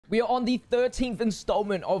We are on the 13th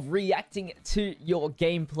installment of reacting to your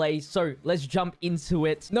gameplay, so let's jump into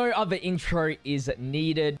it. No other intro is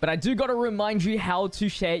needed, but I do gotta remind you how to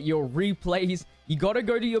share your replays. You gotta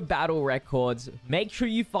go to your battle records, make sure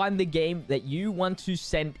you find the game that you want to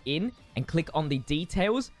send in, and click on the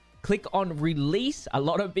details. Click on release. A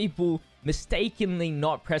lot of people mistakenly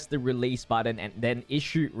not press the release button and then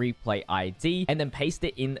issue replay ID and then paste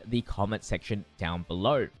it in the comment section down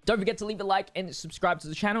below. Don't forget to leave a like and subscribe to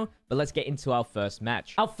the channel, but let's get into our first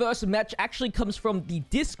match. Our first match actually comes from the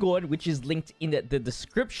Discord, which is linked in the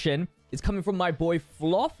description. It's coming from my boy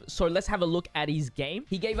Floff, so let's have a look at his game.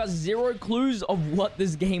 He gave us 0 clues of what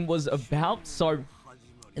this game was about, so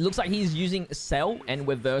it looks like he's using Cell and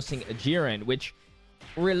we're versing a Jiren, which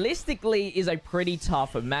realistically is a pretty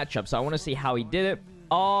tough matchup, so I want to see how he did it.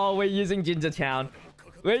 Oh, we're using Ginger Town.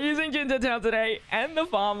 We're using Ginger Town today and the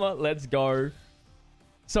farmer. Let's go.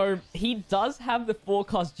 So he does have the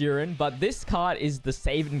forecast Jiren, but this card is the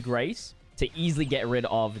Save and Grace to easily get rid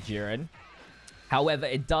of Jiren. However,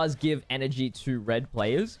 it does give energy to red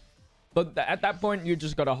players, but at that point you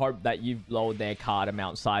just gotta hope that you've lowered their card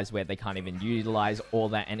amount size where they can't even utilize all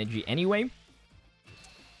that energy anyway.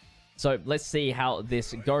 So let's see how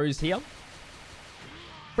this goes here.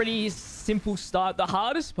 Pretty simple start. The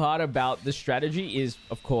hardest part about the strategy is,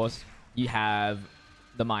 of course, you have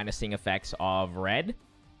the minusing effects of red.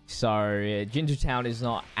 So Ginger Town is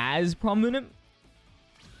not as prominent.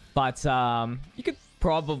 But you could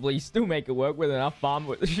probably still make it work with enough farm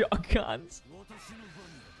with the shotguns.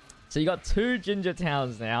 So you got 2 Ginger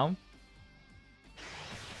Towns now.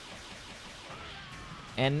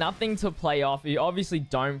 And nothing to play off. You obviously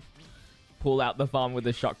don't pull out the farm with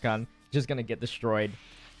a shotgun. Just gonna get destroyed.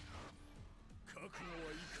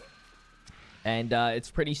 And it's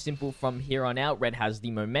pretty simple from here on out. Red has the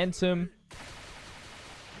momentum.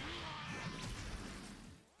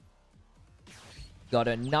 Got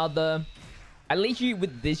another. At least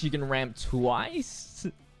with this you can ramp twice,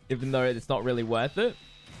 even though it's not really worth it.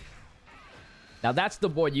 Now that's the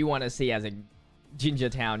board you want to see as a Ginger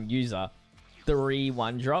Town user. 3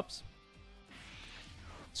 1-drops.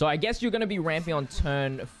 So I guess you're going to be ramping on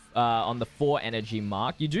turn on the 4 energy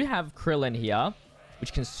mark. You do have Krillin here,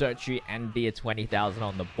 which can search you and be a 20,000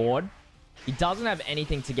 on the board. He doesn't have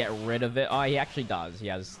anything to get rid of it. Oh, he actually does. He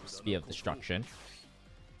has Spear of Destruction,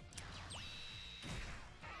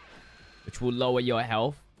 which will lower your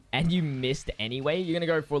health. And you missed anyway. You're going to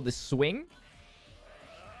go for the swing.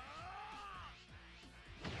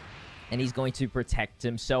 And he's going to protect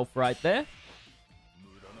himself right there.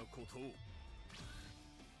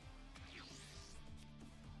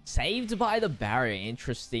 Saved by the barrier.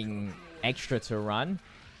 Interesting extra to run.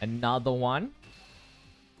 Another one.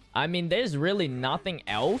 I mean, there's really nothing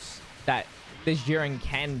else that this Jiren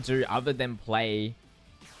can do other than play.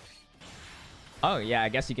 Oh, yeah, I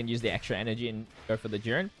guess you can use the extra energy and go for the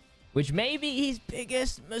Jiren, which may be his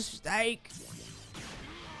biggest mistake.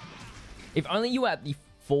 If only you were at the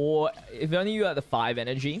 4... If only you were at the 5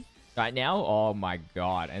 energy right now. Oh, my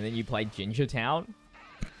God. And then you play Ginger Town.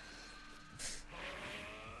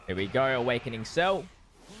 Here we go, Awakening Cell.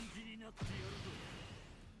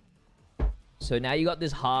 So now you got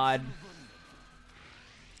this hard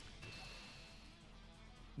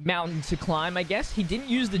mountain to climb, I guess. He didn't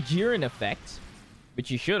use the Jiren effect, which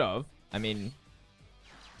he should have. I mean,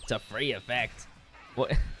 it's a free effect.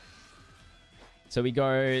 What? So we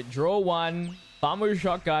go draw 1, farm with a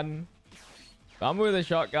shotgun, farm with a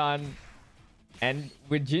shotgun, and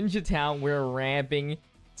with Ginger Town, we're ramping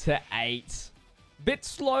to 8. Bit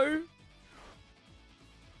slow,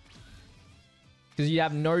 because you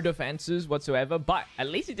have no defenses whatsoever, but at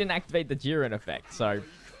least he didn't activate the Jiren effect, so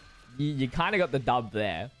you kind of got the dub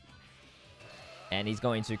there. And he's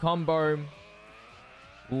going to combo.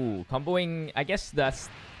 Ooh, comboing, I guess that's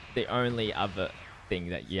the only other thing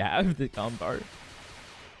that you have, the combo.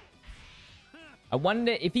 I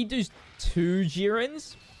wonder if he does 2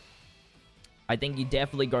 Jirens, I think you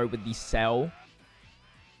definitely go with the Cell,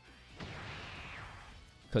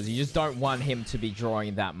 because you just don't want him to be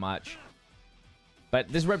drawing that much. But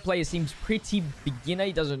this red player seems pretty beginner.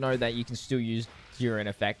 He doesn't know that you can still use Jiren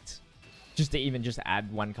effect. Just to even just add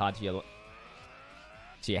 1 card to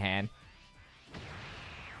your hand.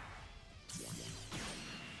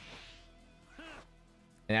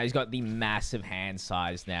 And now he's got the massive hand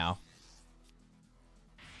size now.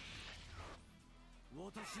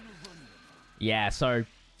 Yeah, so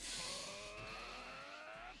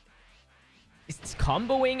it's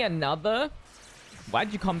comboing another.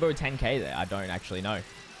 Why'd you combo 10k there? I don't actually know.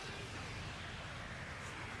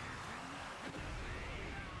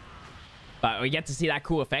 But we get to see that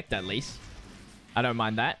cool effect at least. I don't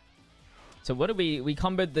mind that. So what do we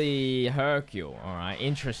comboed the Hercule. All right,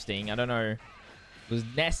 interesting. I don't know. It was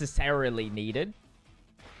necessarily needed.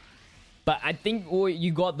 But I think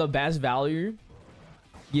you got the best value.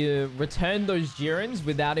 You return those Jirans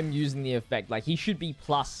without him using the effect. Like, he should be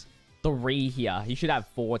 +3 here. He should have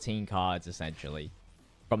 14 cards, essentially,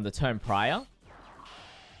 from the turn prior.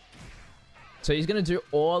 So he's going to do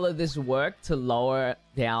all of this work to lower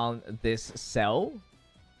down this cell.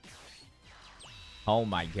 Oh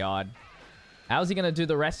my god. How's he going to do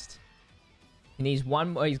the rest? He needs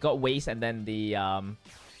one more. He's got Whis and then the...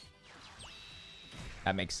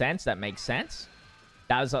 That makes sense. That makes sense.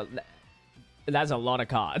 That's a lot of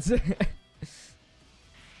cards.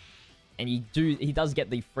 And he does get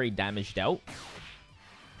the free damage dealt.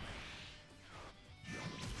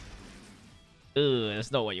 Ugh,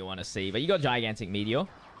 that's not what you want to see. But you got Gigantic Meteor.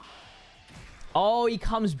 Oh, he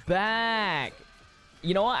comes back.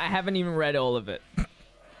 You know what? I haven't even read all of it.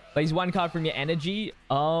 Plays one card from your energy.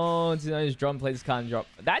 Oh, it's those drum players can't drop.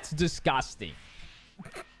 That's disgusting.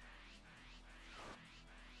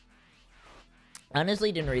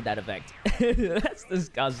 Honestly, didn't read that effect. That's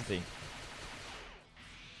disgusting.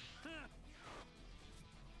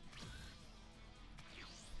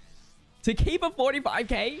 To keep a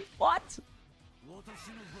 45k? What?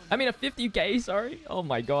 I mean, a 50k, sorry. Oh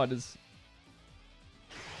my god. It's...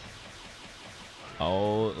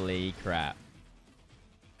 Holy crap.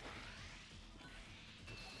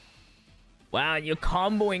 Wow, you're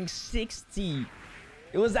comboing 60.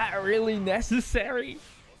 Was that really necessary?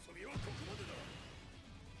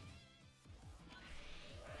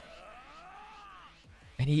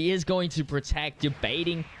 And he is going to protect. You're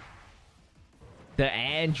baiting the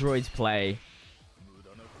android's play.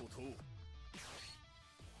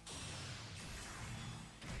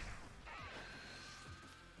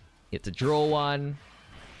 You have to draw one.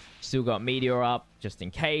 Still got Meteor up, just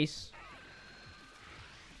in case.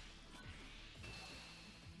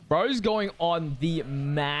 Bro's going on the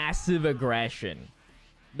massive aggression.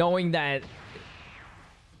 Knowing that...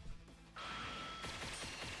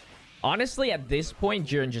 Honestly, at this point,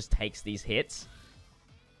 Jiren just takes these hits.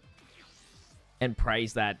 And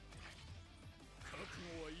prays that...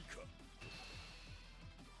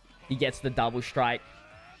 he gets the double strike.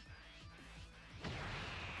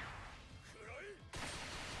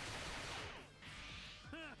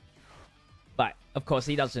 But, of course,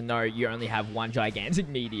 he doesn't know you only have one Gigantic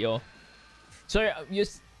Meteor. So,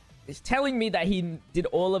 it's telling me that he did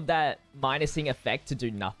all of that minusing effect to do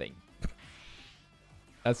nothing.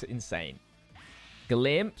 That's insane.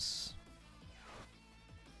 Glimpse.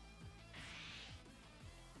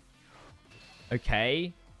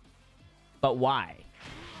 Okay. But why?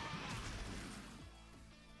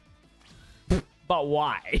 But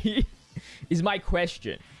why? Is my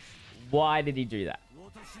question. Why did he do that?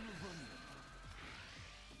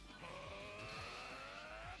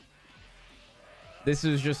 This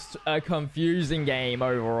is just a confusing game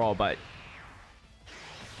overall, but...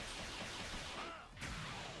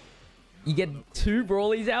 you get 2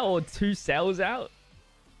 Brawlies out or 2 cells out?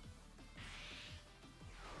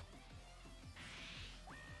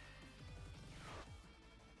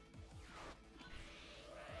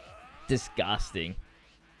 Disgusting.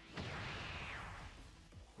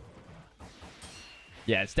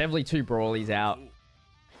 Yeah, it's definitely 2 Brawlies out.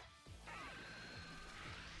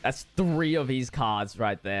 That's 3 of his cards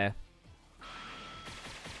right there.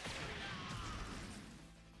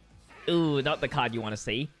 Ooh, not the card you want to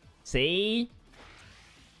see. See?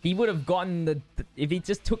 He would have gotten the... if he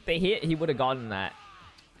just took the hit, he would have gotten that.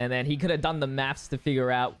 And then he could have done the maths to figure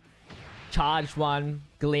out... charge one,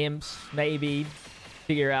 glimpse, maybe.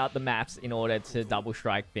 Figure out the maths in order to double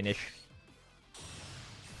strike finish.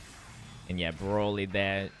 And yeah, Broly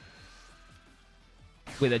there.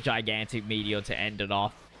 With a Gigantic Meteor to end it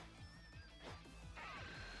off.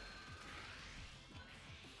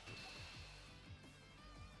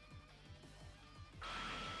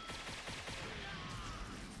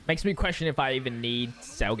 Makes me question if I even need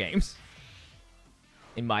Cell Games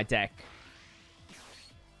in my deck.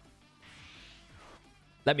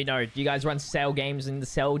 Let me know. Do you guys run Cell Games in the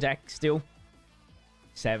Cell deck still?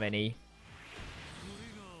 70.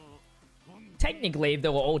 Technically, if they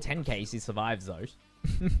were all 10Ks, he survives those.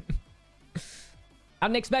 Our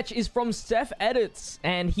next match is from Seth Edits,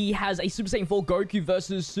 and he has a Super Saiyan 4 Goku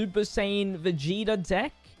versus Super Saiyan Vegeta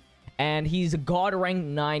deck. And he's a God rank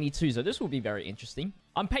 92, so this will be very interesting.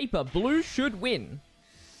 On paper, Blue should win.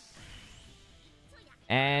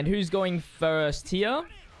 And who's going first here?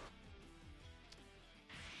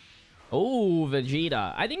 Oh,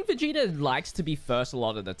 Vegeta. I think Vegeta likes to be first a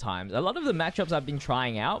lot of the times. A lot of the matchups I've been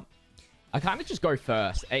trying out, I kind of just go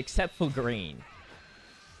first, except for green.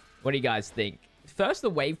 What do you guys think? First the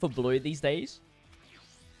wave for blue these days.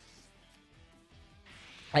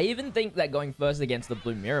 I even think that going first against the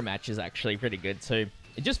blue mirror match is actually pretty good too.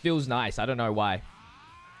 It just feels nice. I don't know why.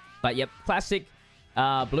 But yep, classic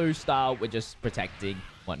blue style. We're just protecting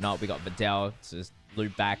whatnot. We got Videl to just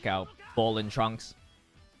loop back our ball and Trunks.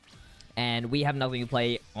 And we have nothing to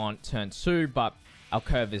play on turn 2, but our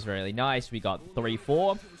curve is really nice. We got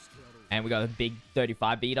 3-4. And we got a big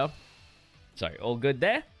 35 beater. So all good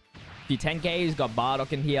there. A few 10Ks. Got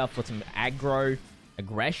Bardock in here for some aggro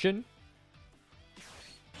aggression.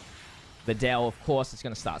 Videl, of course, is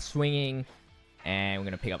going to start swinging. And we're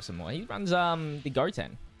going to pick up some more. He runs the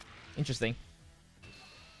Goten. Interesting.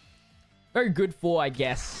 Very good for, I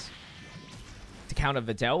guess, to counter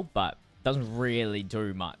Videl, but doesn't really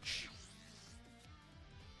do much.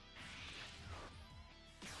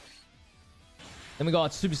 Then we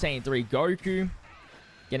got Super Saiyan 3 Goku.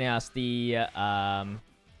 Getting us the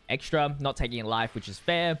extra. Not taking a life, which is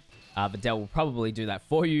fair. Videl will probably do that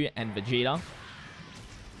for you. And Vegeta.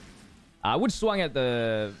 I would swung at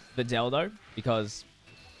the Videl though, because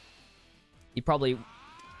he probably...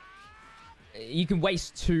 You can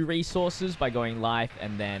waste 2 resources by going life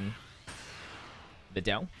and then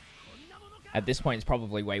Videl. At this point, it's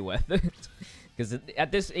probably way worth it. Because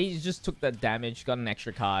at this, he just took the damage, got an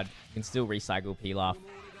extra card. You can still recycle Pilaf.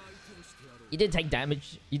 You did take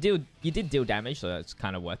damage. You did deal damage, so it's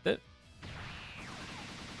kind of worth it.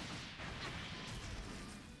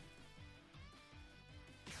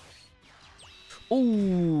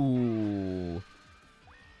 Ooh.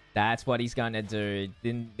 That's what he's gonna do.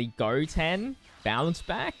 Then the Goten bounce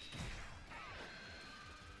back.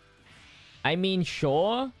 I mean,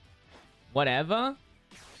 sure. Whatever.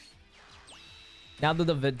 Now that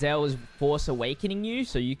the Videl is Force Awakening you,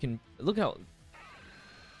 so you can... Look how...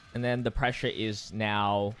 And then the pressure is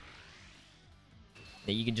now...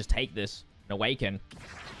 That you can just take this and awaken.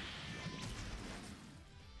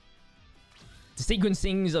 The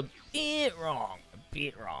sequencing is a bit wrong. A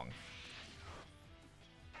bit wrong.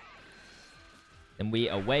 Then we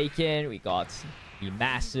awaken. We got the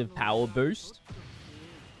massive power boost.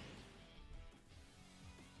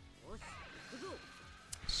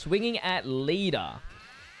 Swinging at leader.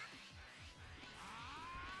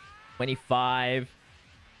 25.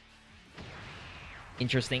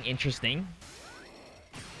 Interesting, interesting.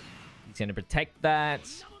 He's going to protect that.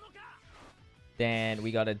 Then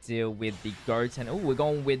we got to deal with the Goten. Oh, we're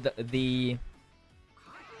going with the...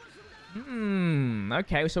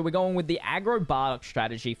 Okay, so we're going with the aggro Bardock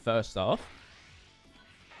strategy first off.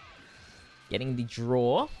 Getting the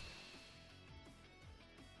draw.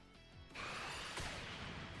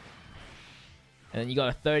 And then you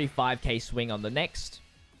got a 35k swing on the next.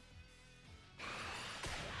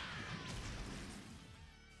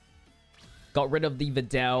 Got rid of the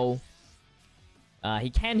Videl. He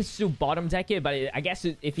can still bottom deck it, but I guess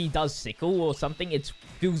if he does Sickle or something, it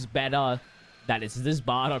feels better that it's this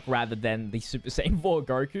Bardock rather than the Super Saiyan 4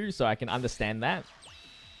 Goku, so I can understand that.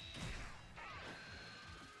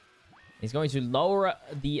 He's going to lower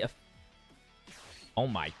the... Oh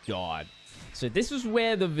my god. So this is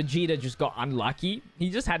where the Vegeta just got unlucky. He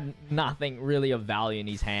just had nothing really of value in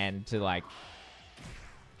his hand to, like,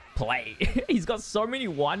 play. He's got so many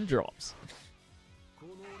 1-drops.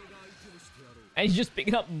 And he's just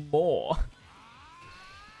picking up more.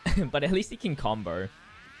 But at least he can combo.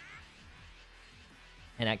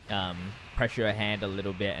 And pressure a hand a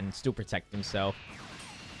little bit and still protect himself.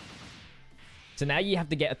 So now you have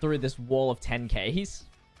to get through this wall of 10Ks.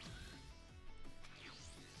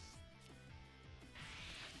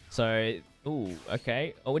 So, ooh,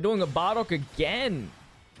 okay. Oh, we're doing a Bardock again.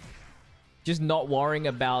 Just not worrying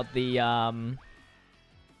about the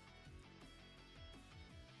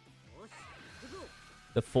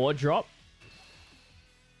 4-drop.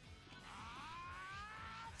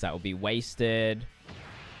 So that will be wasted.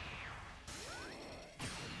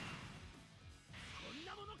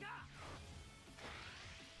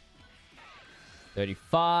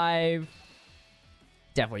 $35.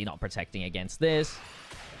 Definitely not protecting against this.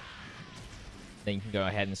 Then you can go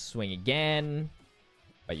ahead and swing again.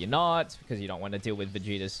 But you're not, because you don't want to deal with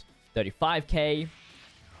Vegeta's 35k.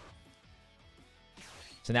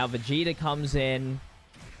 So now Vegeta comes in.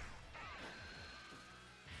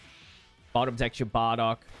 Bottom decks your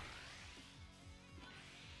Bardock.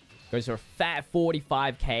 Goes for a fat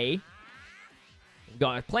 45k. We've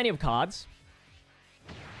got plenty of cards.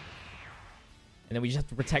 And then we just have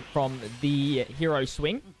to protect from the hero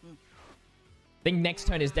swing. I think next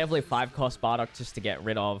turn is definitely a 5-cost Bardock just to get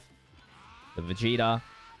rid of the Vegeta.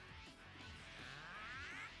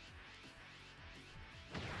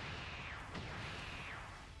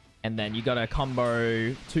 And then you got to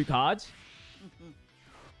combo 2 cards.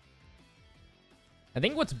 I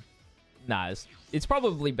think what's... Nah, it's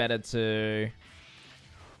probably better to...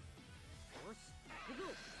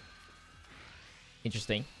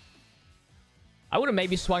 Interesting. I would have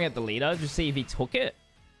maybe swung at the leader to see if he took it.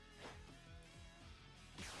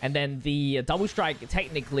 And then the double strike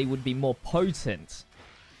technically would be more potent.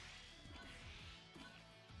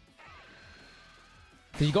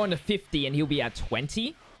 Because you go into 50 and he'll be at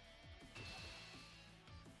 20.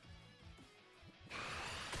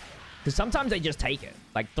 Because sometimes they just take it.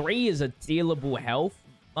 Like 3 is a dealable health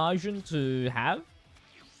margin to have.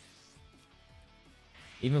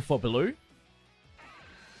 Even for blue.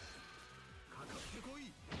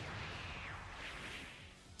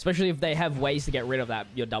 Especially if they have ways to get rid of that,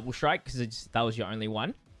 your double strike, because that was your only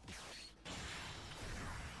one.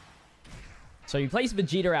 So you place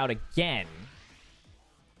Vegeta out again.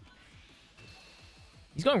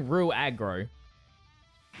 He's going real aggro.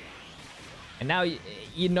 And now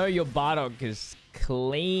you know your Bardock is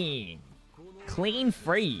clean. Clean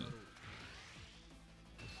free.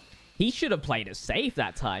 He should have played it safe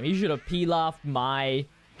that time. He should have Pilafed my...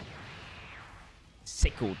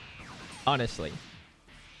 Sickled. Honestly.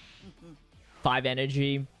 5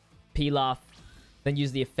 energy, Pilaf, then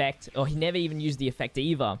use the effect. Oh, he never even used the effect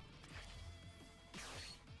either.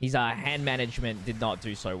 His hand management did not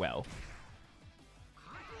do so well.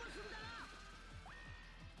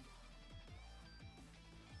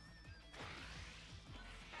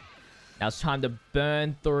 Now it's time to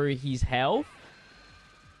burn through his health.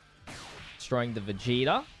 Destroying the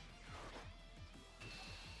Vegeta.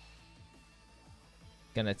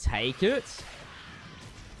 Gonna take it.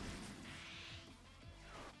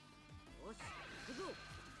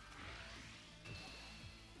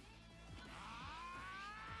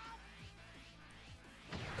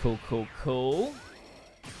 Cool, cool, cool.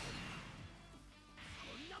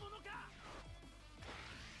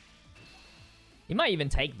 He might even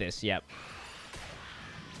take this, yep.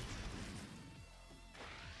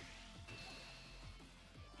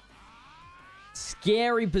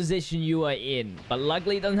 Scary position you are in. But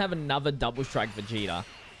luckily he doesn't have another double strike Vegeta.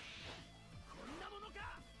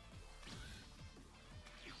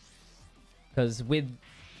 Because with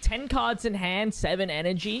 10 cards in hand, 7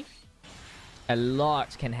 energy, a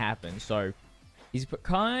lot can happen. So he's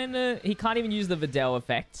kind of... He can't even use the Videl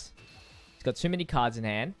effect. He's got too many cards in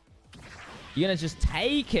hand. You're going to just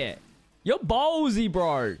take it. You're ballsy,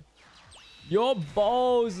 bro. You're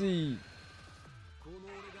ballsy.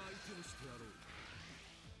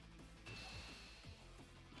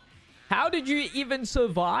 How did you even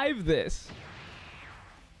survive this?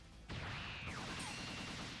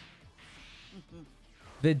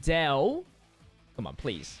 Videl. Come on,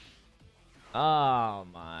 please. Oh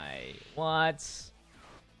my. What?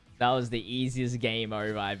 That was the easiest game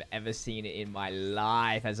over I've ever seen in my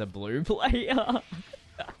life as a blue player.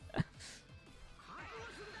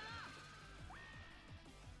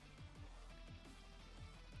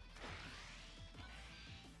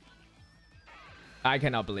 I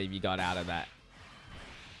cannot believe you got out of that.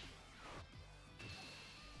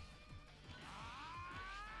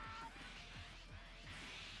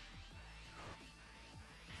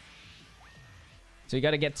 So you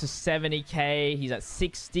got to get to 70k. He's at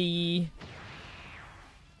 60.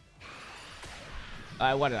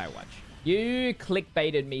 What did I watch? You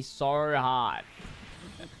clickbaited me so hard.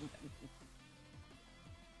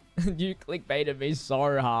 You clickbaited me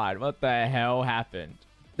so hard. What the hell happened?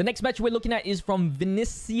 The next match we're looking at is from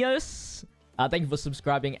Vinicius. Thank you for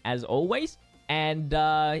subscribing as always. And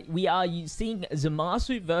we are seeing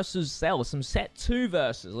Zamasu versus Cell. Some set 2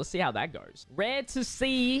 versus. Let's see how that goes. Rare to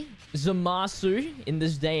see Zamasu in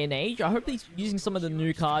this day and age. I hope he's using some of the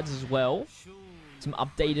new cards as well. Some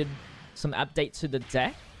update to the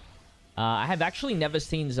deck. I have actually never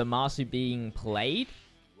seen Zamasu being played.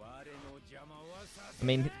 I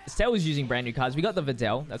mean, Cell is using brand new cards. We got the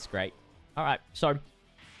Videl. That's great. All right, so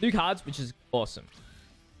new cards, which is awesome.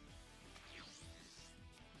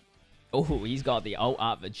 Oh, he's got the Alt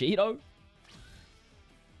Art Vegito.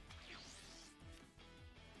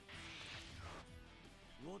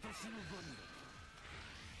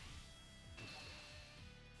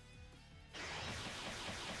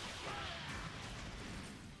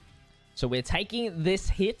 So we're taking this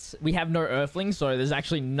hit. We have no Earthlings, so there's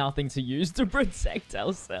actually nothing to use to protect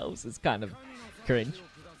ourselves. It's kind of cringe.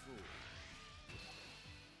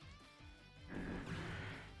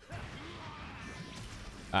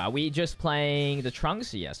 Are we just playing the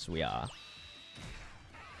Trunks? Yes, we are.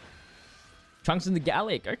 Trunks and the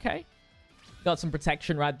Gallic. Okay. Got some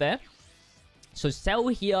protection right there. So Cell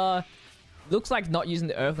here Looks like not using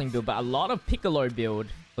the Earthling build, but a lot of Piccolo build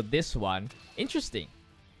for this one. Interesting.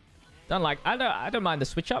 I don't mind the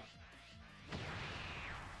switch up.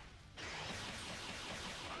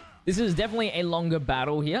 This is definitely a longer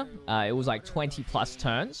battle here. It was like 20 plus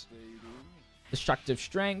turns. Destructive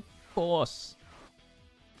Strength, of course.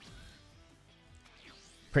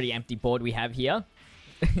 Pretty empty board we have here.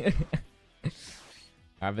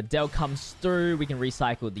 Alright, Videl comes through. We can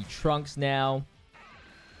recycle the Trunks now.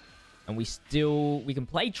 And we can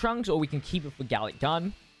play Trunks or we can keep it for Gallic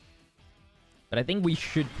Gun. But I think we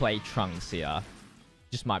should play Trunks here.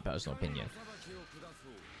 Just my personal opinion.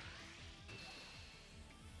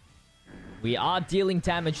 We are dealing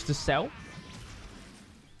damage to Cell.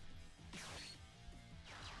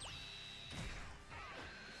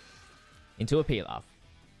 Into a Pilaf.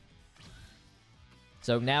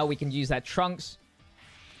 So now we can use that Trunks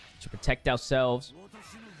to protect ourselves.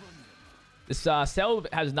 This Cell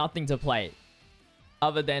has nothing to play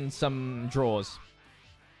other than some draws.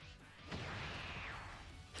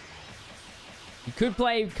 You could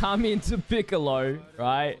play Kami into Piccolo,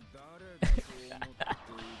 right?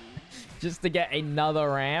 Just to get another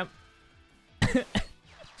ramp.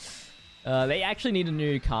 They actually need a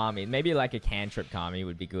new Kami. Maybe like a cantrip Kami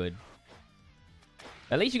would be good.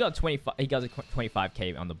 At least you got 25. He got a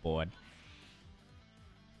 25k on the board.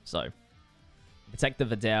 So, protect the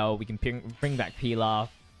Videl. We can bring back Pilaf.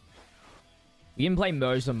 We can play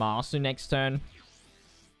Moza Master next turn.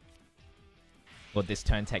 Or this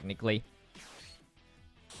turn, technically.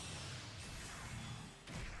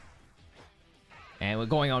 And we're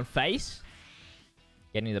going on face.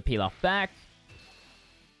 Getting the Pilaf back.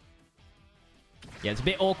 Yeah, it's a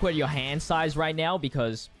bit awkward your hand size right now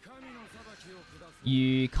because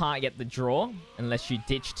you can't get the draw unless you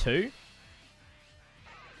ditch 2.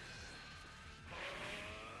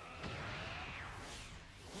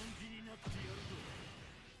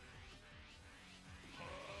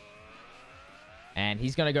 And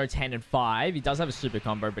he's going to go 10 and 5. He does have a super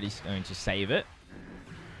combo, but he's going to save it.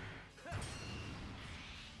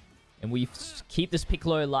 And we keep this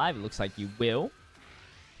Piccolo alive. It looks like you will.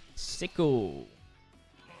 Sickle.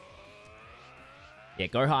 Yeah,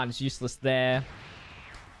 Gohan's useless there.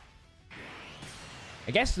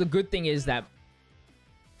 I guess the good thing is that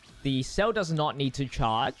the Cell does not need to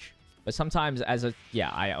charge. But sometimes as a... Yeah,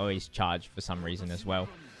 I always charge for some reason as well.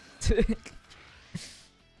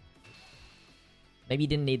 Maybe he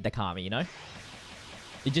didn't need the Kami, you know?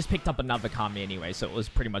 He just picked up another Kami anyway, so it was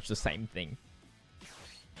pretty much the same thing.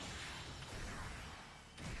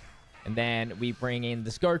 And then we bring in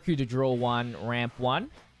this Goku to draw 1, ramp 1.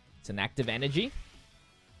 It's an active energy.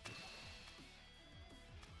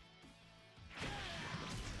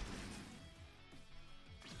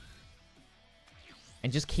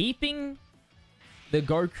 And just keeping the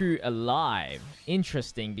Goku alive.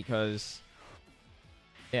 Interesting because...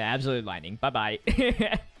 Yeah, absolute lightning. Bye-bye.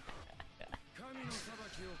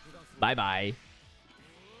 Bye-bye.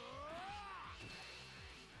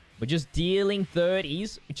 We're just dealing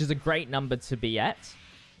 30s, which is a great number to be at.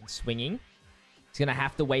 And swinging. He's going to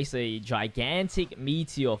have to waste a gigantic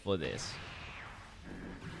meteor for this.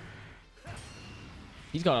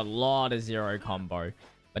 He's got a lot of 0 combo.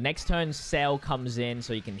 But next turn, Cell comes in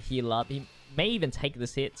so he can heal up. He may even take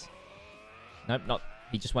this hit. Nope, not.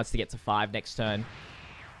 He just wants to get to 5 next turn.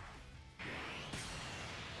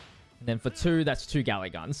 And then for 2, that's 2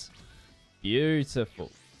 Gallic Guns. Beautiful.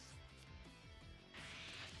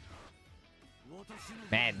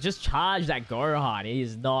 Man, just charge that Gohan. He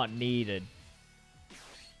is not needed.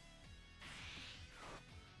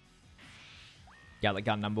 Gallic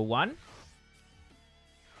Gun number 1.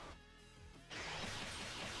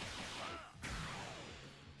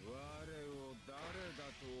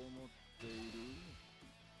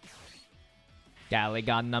 Gallic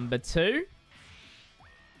Gun number 2.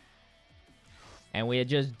 And we're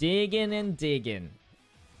just digging and digging.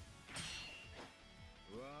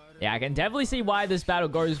 Yeah, I can definitely see why this battle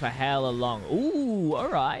goes for hella long. Ooh,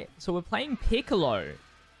 alright. So we're playing Piccolo.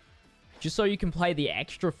 Just so you can play the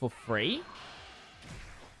extra for free.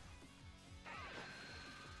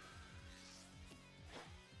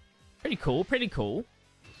 Pretty cool, pretty cool.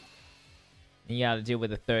 And you gotta deal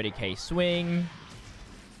with a 30k swing.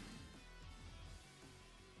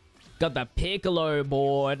 Got the Piccolo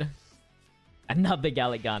board. Another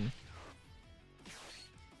Gallic Gun.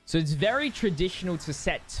 So it's very traditional to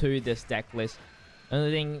set 2 this deck list. Another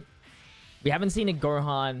thing, we haven't seen a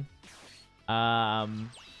Gohan.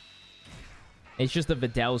 It's just the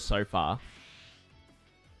Videl so far.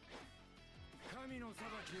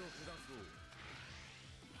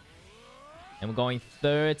 And we're going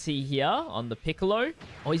 30 here on the Piccolo.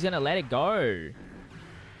 Oh, he's going to let it go.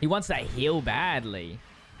 He wants that heal badly.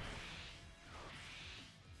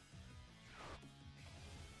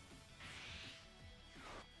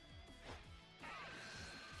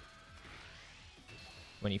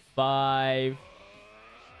 $25.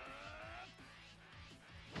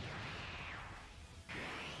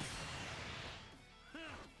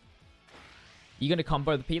 You gonna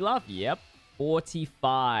combo the Pilaf? Yep.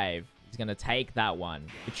 45. He's gonna take that one,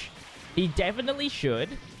 which he definitely should.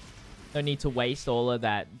 No need to waste all of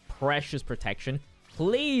that precious protection.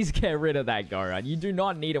 Please get rid of that Goron. You do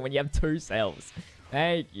not need it when you have 2 cells.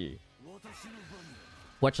 Thank you.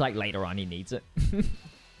 Watch like later on he needs it.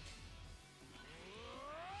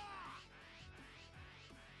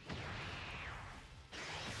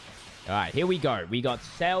 Alright, here we go. We got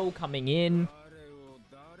Cell coming in.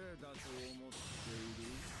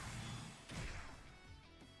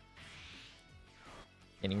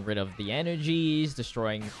 Getting rid of the energies,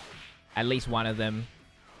 destroying at least one of them.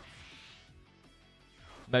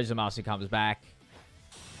 Mozomasu comes back.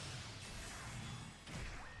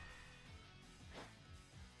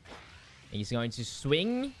 He's going to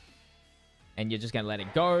swing. And you're just going to let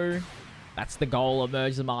it go. That's the goal of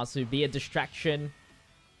Mozomasu. Be a distraction.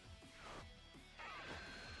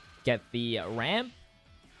 Get the ramp.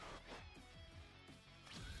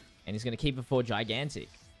 And he's going to keep it for Gigantic.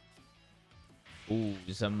 Ooh,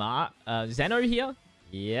 Zeno here?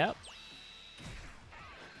 Yep.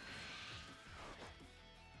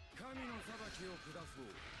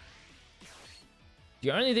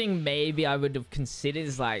 The only thing maybe I would have considered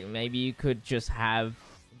is like maybe you could just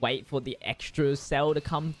wait for the extra cell to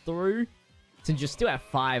come through since you still have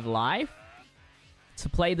 5 life to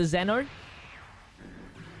play the Zeno.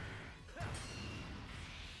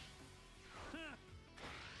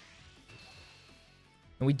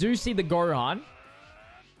 And we do see the Gohan.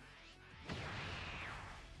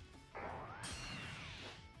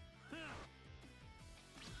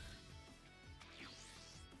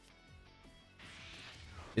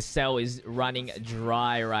 The cell is running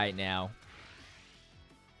dry right now.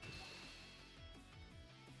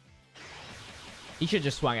 He should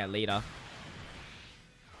just swung at leader.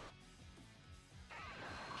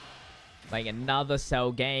 Playing another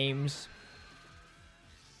Cell Games.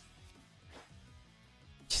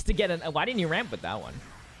 Just to get an... Why didn't he ramp with that one?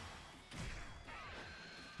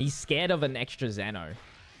 He's scared of an extra Zeno.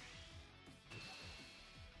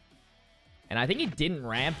 And I think he didn't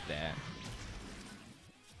ramp there.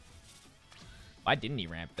 Why didn't he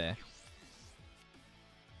ramp there?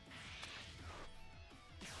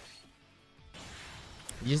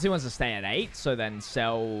 He just wants to stay at 8, so then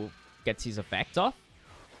Cell gets his effect off.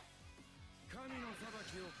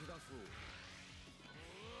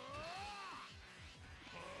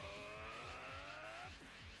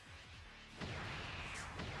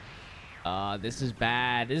 This is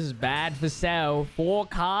bad. This is bad for Cell. 4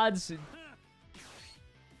 cards.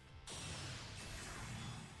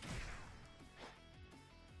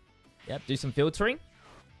 Yep, do some filtering.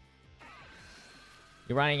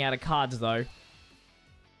 You're running out of cards, though.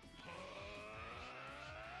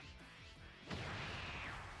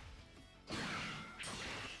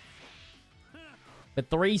 But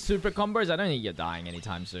 3 super combos, I don't think you're dying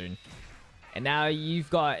anytime soon. And now you've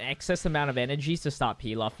got excess amount of energies to start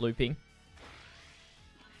Pilaf looping.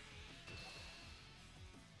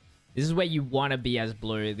 This is where you want to be as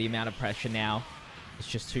blue. The amount of pressure now is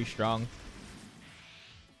just too strong.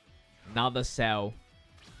 Another Cell.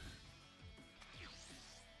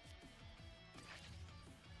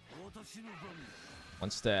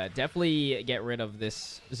 Wants to definitely get rid of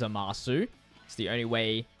this Zamasu. It's the only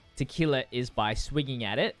way to kill it is by swinging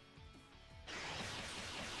at it.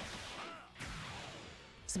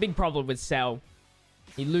 It's a big problem with Cell.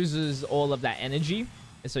 He loses all of that energy.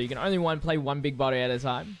 So you can only play one big body at a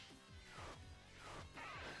time.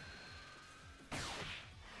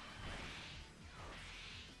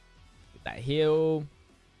 Get that heal.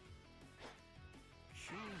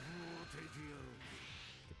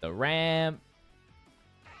 Get the ramp.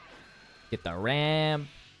 Get the ramp.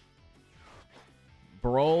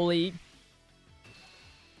 Broly.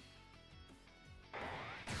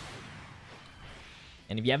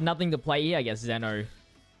 And if you have nothing to play here, I guess Zeno.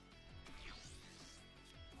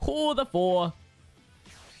 Oh, the 4.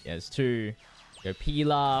 Yeah, there's 2. Go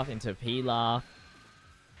Pilaf into Pilaf.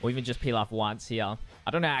 Or even just Pilaf once here.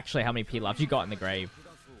 I don't know actually how many Pilafs you got in the grave.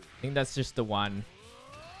 I think that's just the one.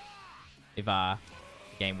 If the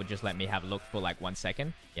game would just let me have a look for like 1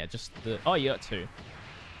 second. Yeah, just the... Oh, you got 2.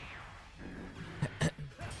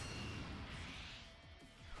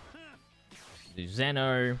 Do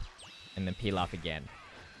Zeno. And then Pilaf again.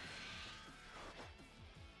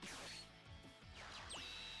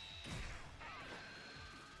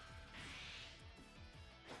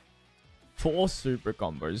 Four super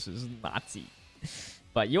combos is nutty.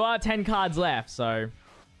 But you are 10 cards left, so...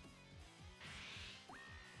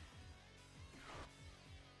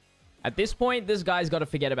 At this point, this guy's got to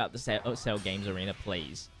forget about the Cell Games Arena,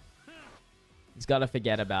 please. He's got to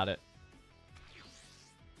forget about it.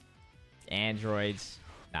 Androids.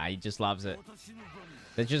 Nah, he just loves it.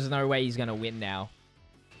 There's just no way he's going to win now.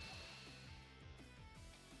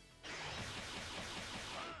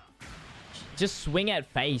 Just swing at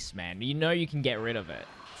face, man. You know you can get rid of it.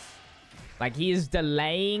 Like, he is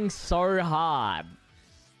delaying so hard.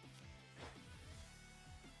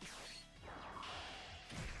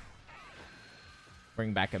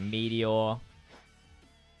 Bring back a Meteor.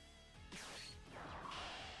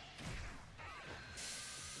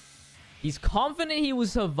 He's confident he will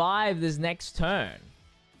survive this next turn.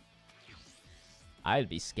 I'd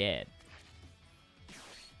be scared.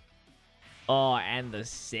 Oh, and the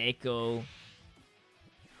sickle.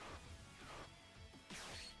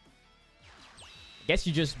 Guess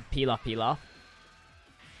you just peel off.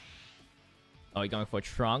 Oh, you're going for a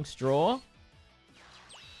Trunks draw.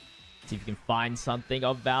 See if you can find something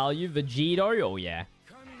of value. Vegito. Oh, yeah.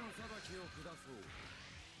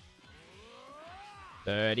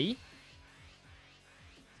 30. He's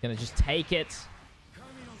gonna just take it.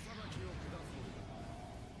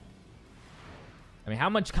 I mean, how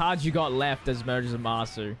much cards you got left as Merges of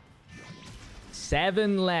Masu?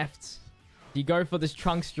 7 left. Do you go for this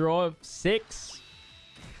Trunks draw? 6.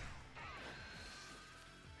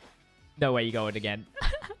 No way you go it again.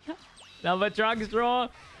 Another Trunks draw.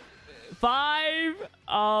 5.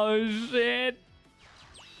 Oh, shit.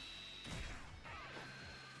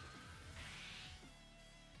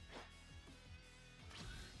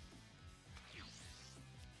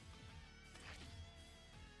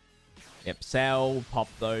 Yep, sell. Pop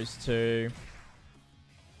those 2.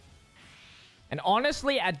 And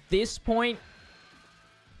honestly, at this point,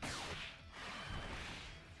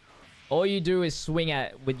 all you do is swing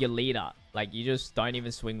at with your leader. Like, you just don't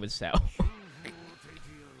even swing with Cell.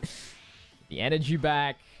 The energy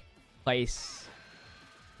back. Place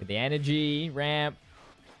with the energy. Ramp.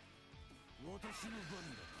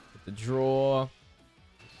 With the draw.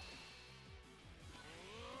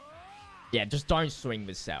 Yeah, just don't swing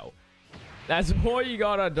with Cell. That's all you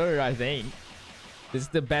gotta do, I think. This is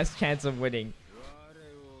the best chance of winning.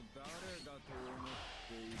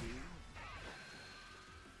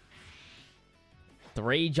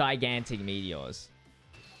 Three gigantic meteors.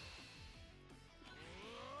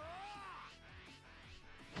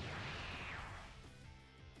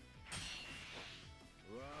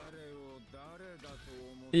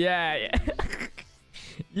 Yeah.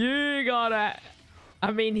 You gotta...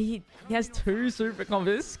 I mean, he has 2 super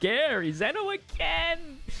combos. It's scary. Zeno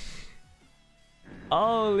again.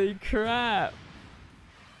 Holy crap.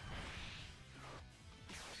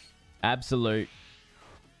 Absolute.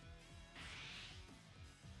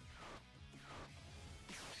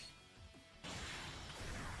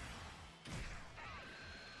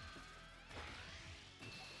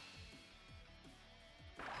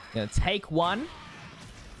 Gonna take 1.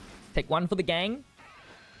 Take 1 for the gang.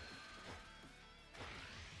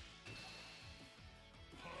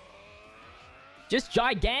 Just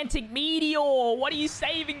gigantic meteor. What are you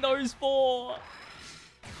saving those for?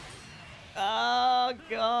 Oh,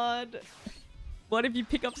 God. What if you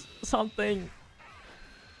pick up something?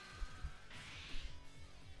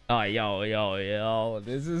 Oh, yo.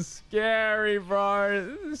 This is scary,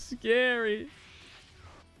 bro. This is scary.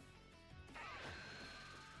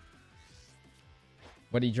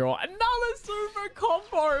 What do you draw? Another super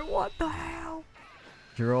combo. What the hell?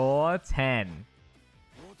 Draw 10.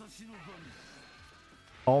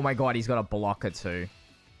 Oh my god, he's got a blocker too.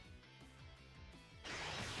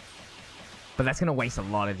 But that's going to waste a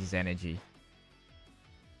lot of his energy.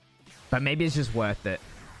 But maybe it's just worth it.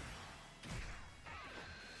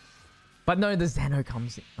 But no, the Zeno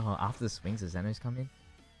comes in. Oh, after the swings, the Zenos come in.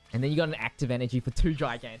 And then you got an active energy for 2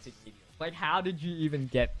 gigantic meteors. Like, how did you even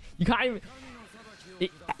get... You can't even...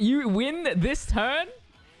 You win this turn?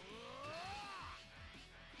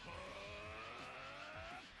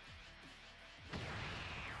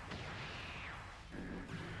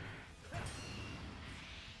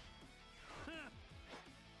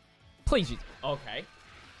 Please, okay.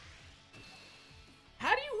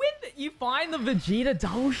 How do you win? You find the Vegeta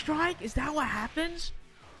double strike? Is that what happens?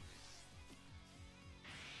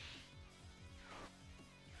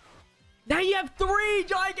 Now you have 3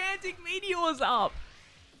 gigantic meteors up.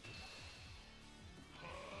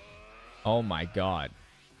 Oh my god.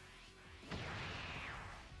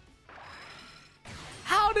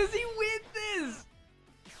 How does he win this?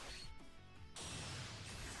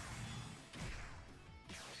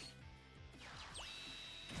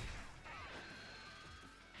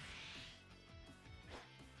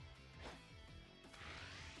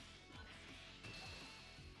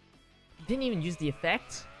 Didn't even use the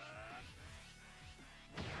effect.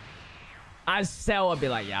 As Cell would be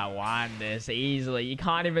like, yeah, I won this easily. You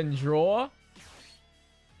can't even draw.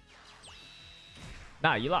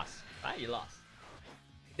 No, you lost. Right, you lost.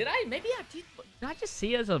 Did I? Maybe I did. Did I just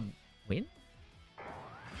see it as a win?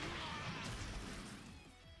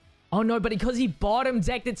 Oh no, but because he bottom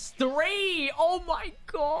decked, it's 3. Oh my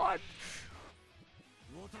god.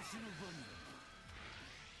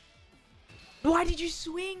 Why did you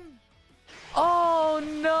swing? Oh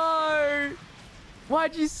no.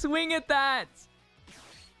 Why'd you swing at that?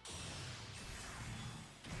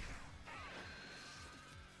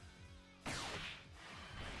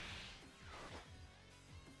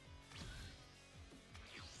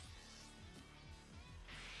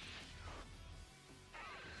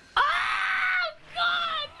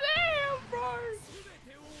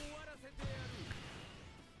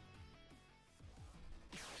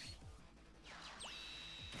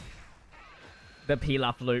 The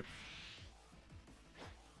Pilaf loop.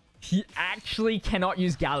 He actually cannot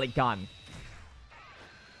use Gallic Gun.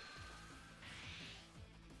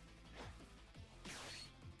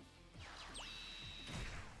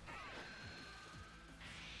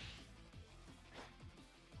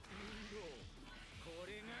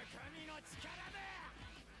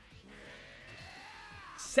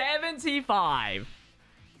 $75.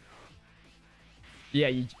 Yeah,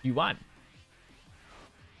 you won.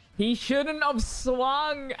 He shouldn't have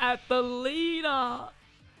swung at the leader.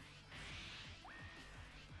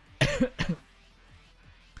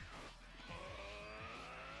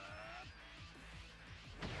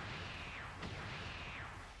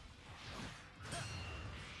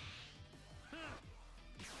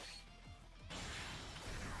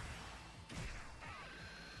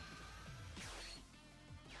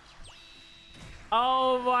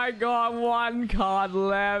 Oh my god, 1 card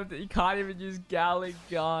left. You can't even use Gallic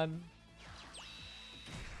Gun.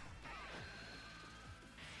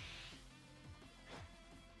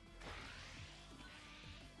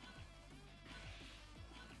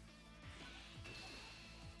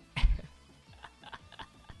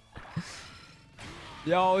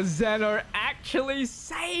 Yo, Zeno actually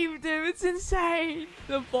saved him. It's insane.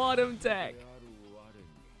 The bottom deck.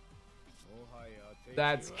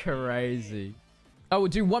 That's crazy. I will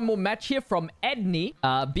do one more match here from Edney.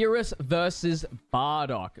 Beerus versus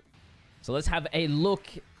Bardock. So let's have a look.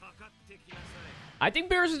 I think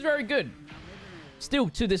Beerus is very good. Still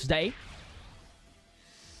to this day.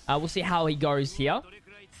 We'll see how he goes here.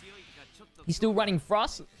 He's still running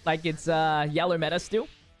Frost. Like it's yellow meta still.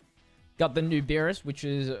 Got the new Beerus, which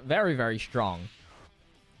is very, very strong.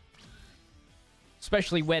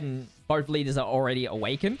 Especially when both leaders are already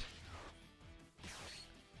awakened.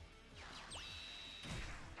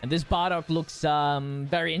 And this Bardock looks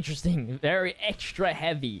very interesting. Very extra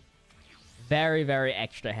heavy. Very, very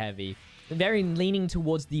extra heavy. Very leaning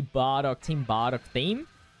towards the Bardock, Team Bardock theme.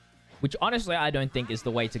 Which honestly, I don't think is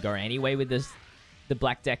the way to go anyway with this, the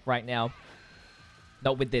black deck right now.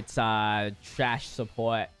 Not with its trash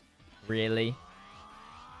support, really.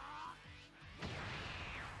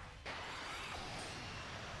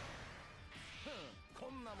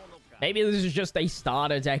 Maybe this is just a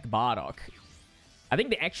starter deck Bardock. I think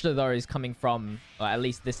the extra, though, is coming from... or at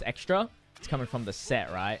least this extra. It's coming from the set,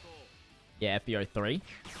 right? Yeah, FBO3.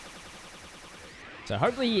 So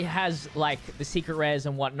hopefully he has, like, the secret rares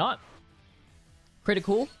and whatnot.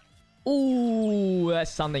 Critical. Ooh,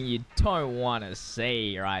 that's something you don't want to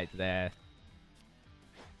see right there.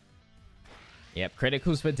 Yep,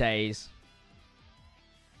 criticals for days.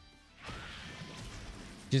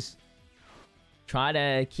 Just try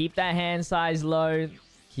to keep that hand size low.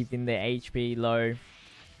 Keeping the HP low.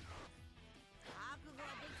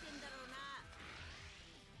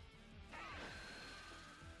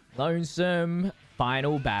 Lonesome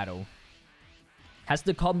final battle. Has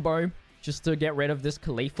the combo just to get rid of this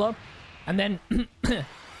Caulifla. And then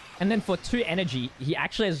and then for 2 energy, he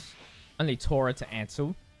actually has only Tora to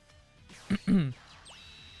Ansel. He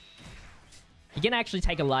can actually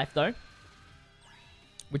take a life though,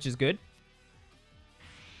 which is good.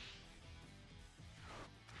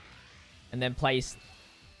 And then place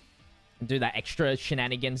and do that extra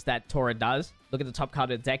shenanigans that Tora does. Look at the top card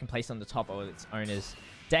of the deck and place on the top of its owner's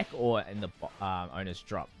deck or in the owner's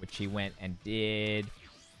drop, which he went and did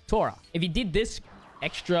Tora. If he did this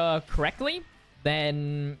extra correctly,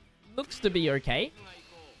 then looks to be okay.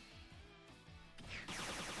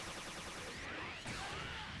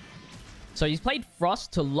 So he's played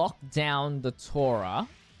Frost to lock down the Tora.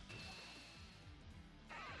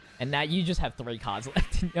 And now you just have 3 cards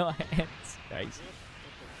left in your hands. Crazy.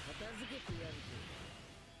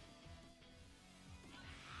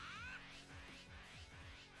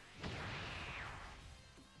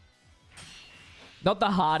 Not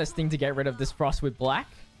the hardest thing to get rid of this Frost with black.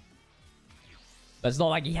 But it's not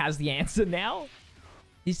like he has the answer now.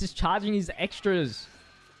 He's just charging his extras.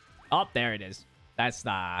 Oh, there it is. That's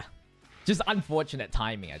just unfortunate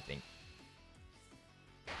timing, I think.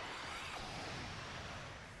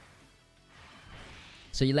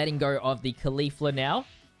 So you're letting go of the Caulifla now.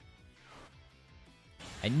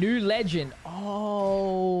 A new legend.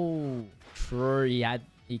 Oh, true.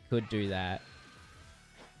 He could do that.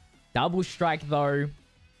 Double strike though.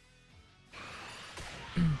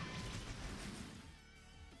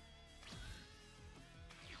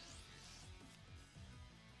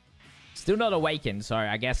 Still not awakened, so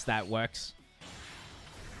I guess that works.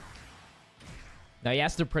 Now he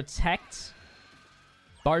has to protect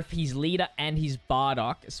both his leader and his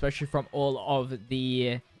Bardock, especially from all of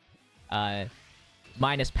the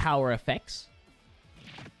minus power effects.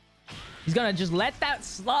 He's gonna just let that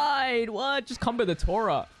slide. What? Just combo the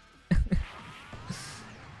Tora.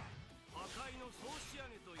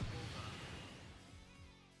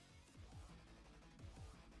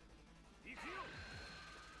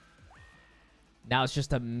 Now it's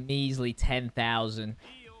just a measly 10,000.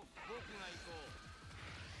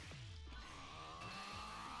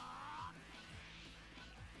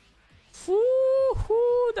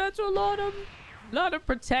 Woo-hoo, that's a lot of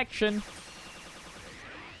protection.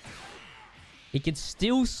 He can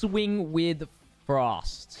still swing with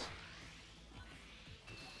Frost.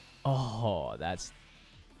 Oh, that's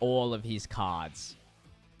all of his cards.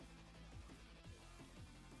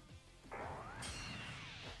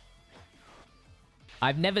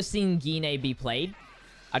 I've never seen Gine be played.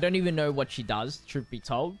 I don't even know what she does, truth be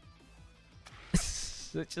told.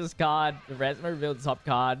 Just card. The rest, reveal the top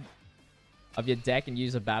card of your deck and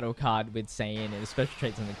use a battle card with Saiyan and special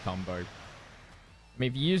traits in the combo. I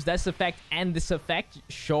mean, if you use this effect and this effect,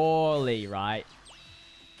 surely, right?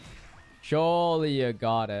 Surely you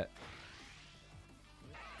got it.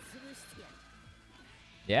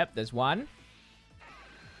 Yep, there's one.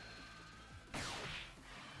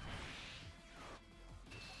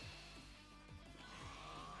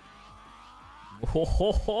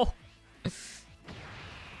 Oh,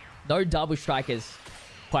 no double strike is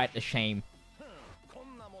quite a shame.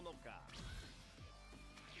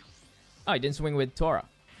 Oh, he didn't swing with Tora.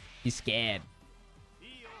 He's scared.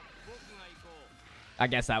 I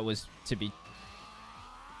guess that was to be...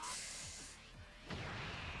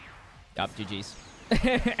 Yup, GG's.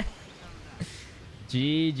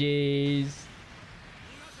 GG's.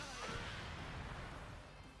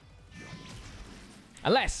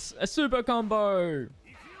 Unless a super combo.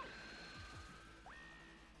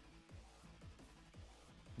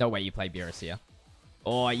 No way you play Beerus here.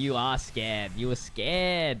 Oh, you are scared. You were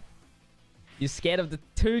scared. You're scared of the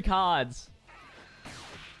 2 cards.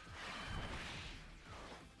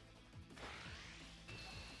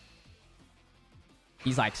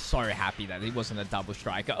 He's like so happy that he wasn't a double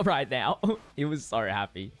striker right now. He was so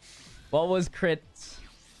happy. What was crit?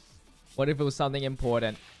 What if it was something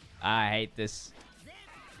important? I hate this.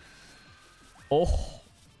 Oh.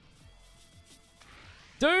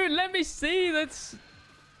 Dude, let me see. That's...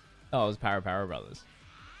 Oh, it was Para Brothers.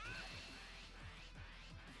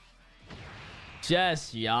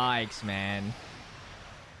 Just yikes, man.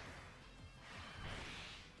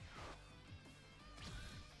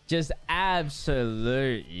 Just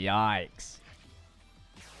absolute yikes.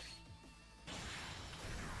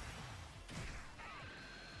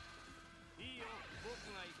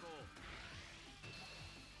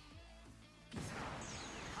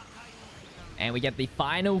 And we get the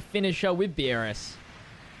final finisher with Beerus.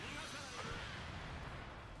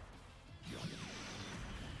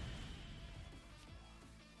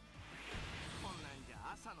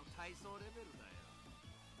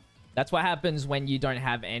 That's what happens when you don't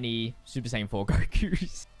have any Super Saiyan 4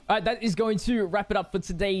 Gokus. Alright, that is going to wrap it up for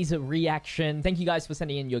today's reaction. Thank you guys for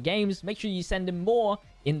sending in your games. Make sure you send in more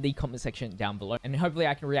in the comment section down below. And hopefully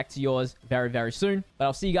I can react to yours very, very soon. But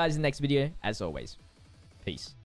I'll see you guys in the next video, as always. Peace.